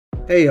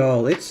Hey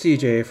y'all, it's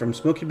CJ from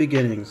Smoky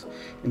Beginnings,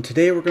 and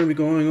today we're going to be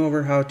going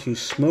over how to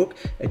smoke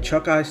a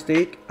chuck eye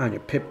steak on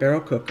your pit barrel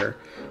cooker.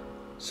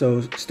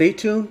 So stay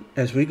tuned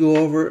as we go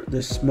over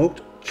this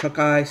smoked chuck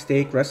eye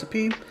steak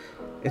recipe.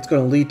 It's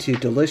going to lead to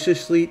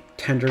deliciously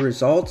tender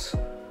results.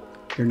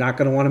 You're not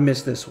going to want to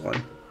miss this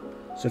one.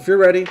 So if you're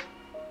ready,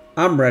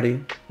 I'm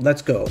ready.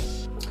 Let's go.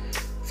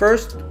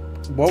 First,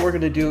 what we're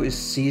going to do is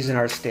season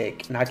our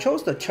steak. And I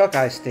chose the chuck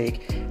eye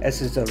steak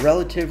as it's a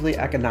relatively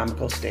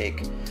economical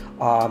steak.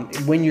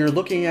 When you're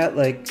looking at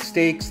like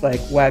steaks like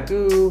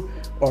Wagyu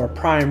or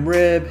prime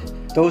rib,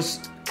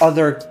 those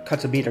other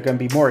cuts of meat are going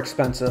to be more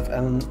expensive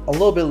and a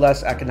little bit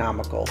less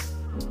economical.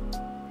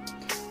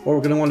 What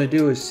we're going to want to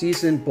do is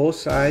season both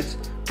sides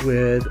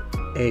with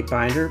a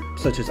binder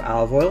such as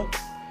olive oil.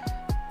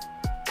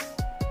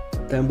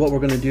 Then what we're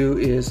going to do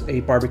is a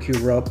barbecue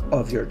rub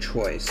of your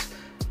choice.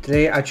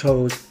 Today I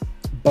chose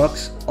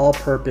Buck's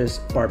all-purpose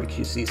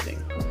barbecue seasoning.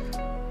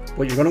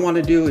 What you're going to want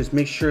to do is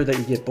make sure that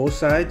you get both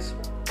sides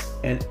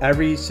and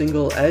every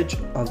single edge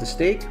of the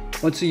steak.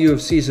 Once you have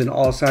seasoned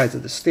all sides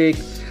of the steak,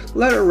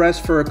 let it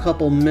rest for a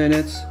couple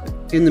minutes.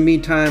 In the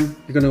meantime,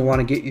 you're going to want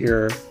to get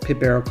your pit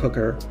barrel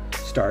cooker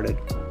started.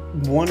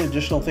 One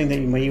additional thing that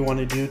you may want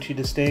to do to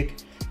the steak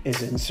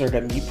is insert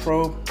a meat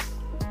probe.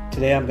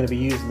 Today I'm going to be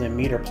using the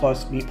Meter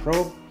Plus meat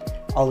probe.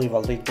 I'll leave a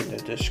link in the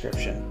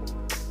description.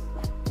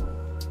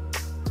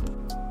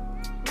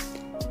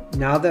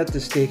 Now that the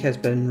steak has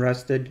been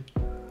rested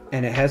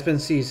and it has been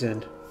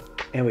seasoned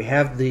and we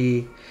have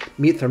the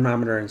meat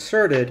thermometer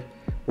inserted,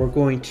 we're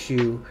going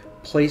to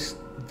place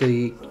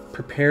the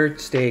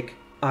prepared steak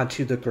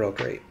onto the grill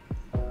grate.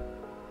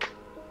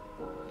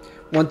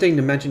 One thing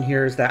to mention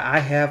here is that I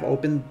have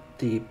opened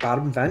the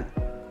bottom vent,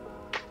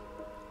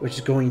 which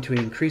is going to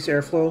increase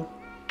airflow,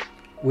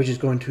 which is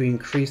going to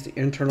increase the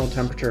internal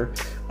temperature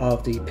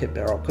of the pit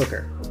barrel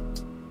cooker.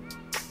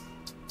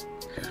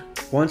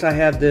 Once I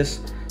have this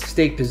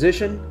steak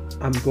position,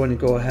 I'm going to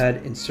go ahead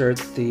and insert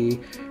the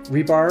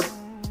rebar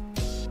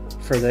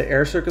for the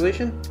air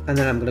circulation, and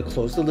then I'm going to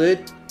close the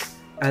lid,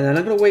 and then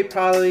I'm going to wait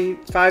probably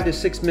 5 to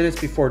 6 minutes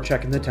before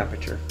checking the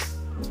temperature.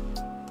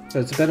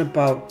 So it's been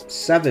about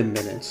 7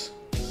 minutes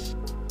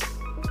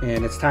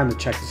and it's time to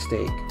check the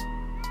steak.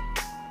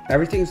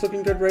 Everything's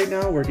looking good right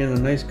now. We're getting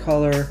a nice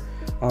color,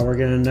 we're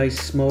getting a nice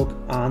smoke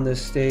on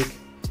this steak.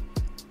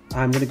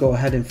 I'm going to go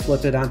ahead and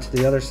flip it onto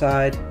the other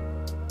side,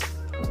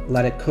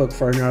 let it cook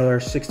for another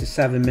 6 to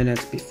 7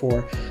 minutes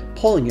before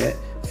pulling it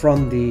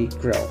from the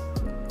grill.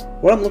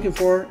 What I'm looking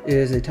for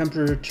is a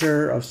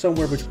temperature of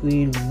somewhere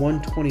between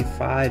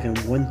 125 and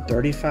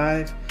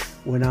 135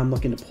 when I'm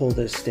looking to pull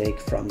this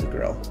steak from the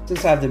grill.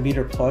 Since I have the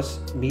Meter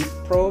Plus meat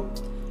probe,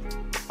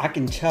 I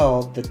can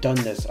tell the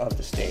doneness of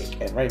the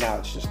steak, and right now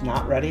it's just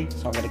not ready.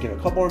 So I'm going to give it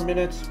a couple more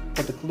minutes,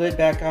 put the lid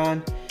back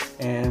on,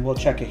 and we'll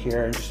check it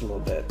here in just a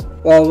little bit.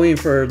 While waiting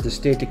for the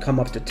steak to come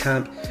up to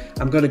temp,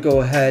 I'm going to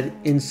go ahead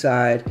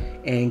inside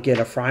and get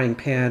a frying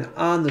pan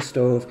on the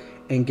stove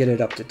and get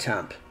it up to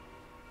temp.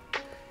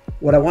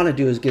 What I want to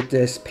do is get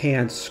this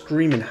pan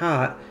screaming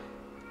hot,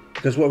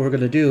 because what we're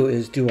going to do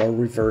is do a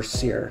reverse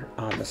sear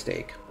on the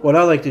steak. What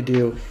I like to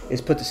do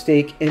is put the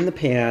steak in the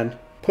pan,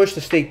 push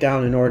the steak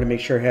down in order to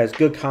make sure it has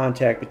good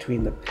contact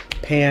between the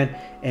pan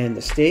and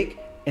the steak,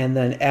 and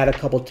then add a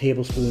couple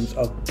tablespoons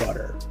of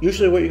butter.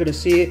 Usually what you're going to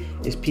see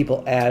is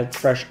people add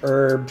fresh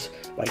herbs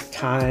like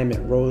thyme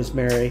and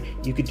rosemary.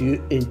 You could do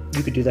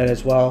that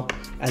as well,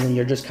 and then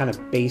you're just kind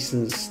of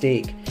basting the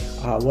steak.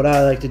 What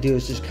I like to do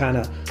is just kind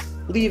of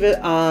leave it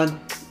on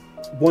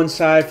one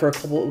side for a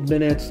couple of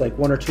minutes, like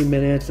 1 or 2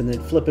 minutes, and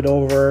then flip it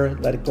over,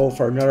 let it go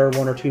for another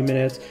 1 or 2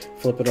 minutes,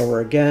 flip it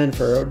over again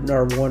for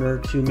another 1 or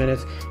 2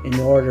 minutes in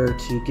order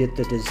to get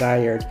the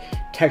desired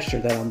texture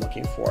that I'm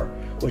looking for,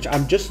 which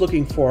I'm just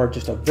looking for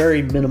just a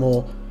very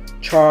minimal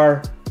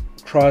char,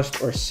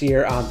 crust, or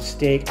sear on the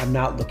steak. I'm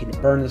not looking to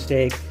burn the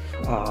steak.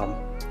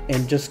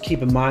 And just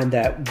keep in mind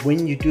that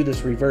when you do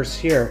this reverse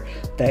sear,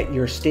 that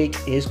your steak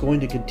is going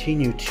to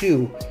continue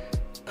to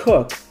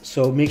cook,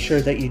 so make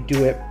sure that you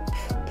do it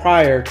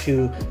prior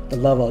to the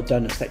level of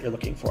doneness that you're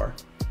looking for.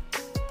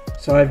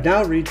 So I've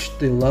now reached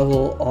the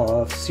level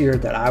of sear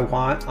that I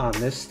want on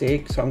this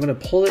steak, so I'm going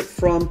to pull it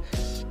from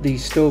the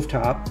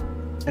stovetop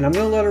and I'm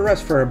going to let it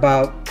rest for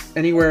about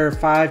anywhere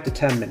 5 to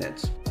 10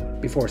 minutes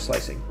before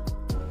slicing.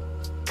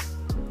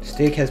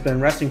 Steak has been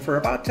resting for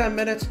about 10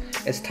 minutes.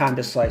 It's time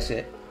to slice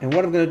it, and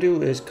what I'm going to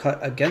do is cut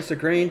against the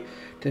grain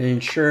to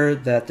ensure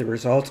that the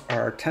results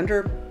are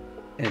tender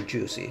and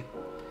juicy.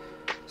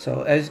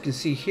 So as you can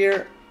see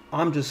here,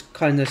 I'm just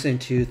cutting this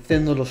into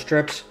thin little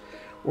strips.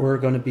 We're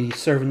going to be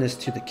serving this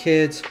to the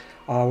kids.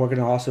 We're going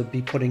to also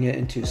be putting it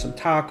into some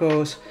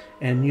tacos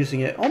and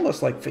using it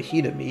almost like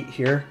fajita meat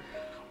here.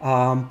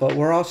 But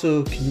we're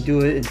also can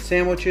do it in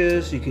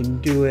sandwiches. You can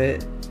do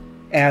it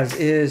as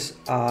is.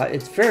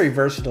 It's very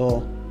versatile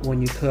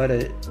when you cut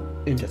it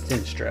into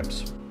thin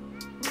strips.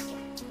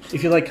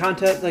 If you like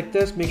content like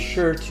this, make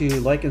sure to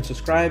like and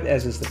subscribe,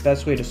 as is the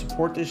best way to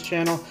support this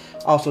channel.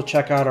 Also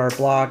check out our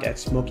blog at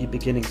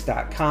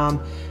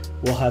smokybeginnings.com.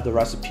 We'll have the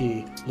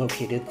recipe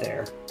located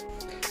there.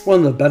 One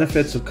of the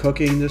benefits of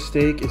cooking this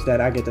steak is that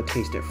I get to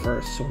taste it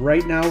first. So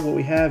right now what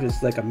we have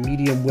is like a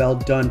medium well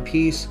done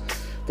piece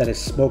that is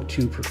smoked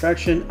to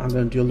perfection. I'm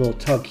going to do a little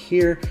tug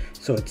here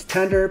so it's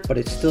tender, but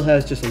it still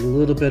has just a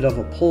little bit of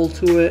a pull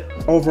to it.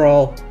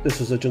 Overall,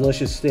 this was a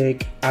delicious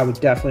steak. I would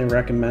definitely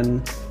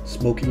recommend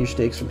smoking your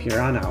steaks from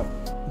here on out.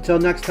 Until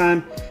next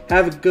time,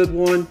 have a good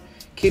one.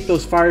 Keep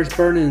those fires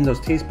burning and those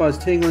taste buds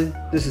tingling.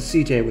 This is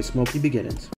CJ with Smoky Beginnings.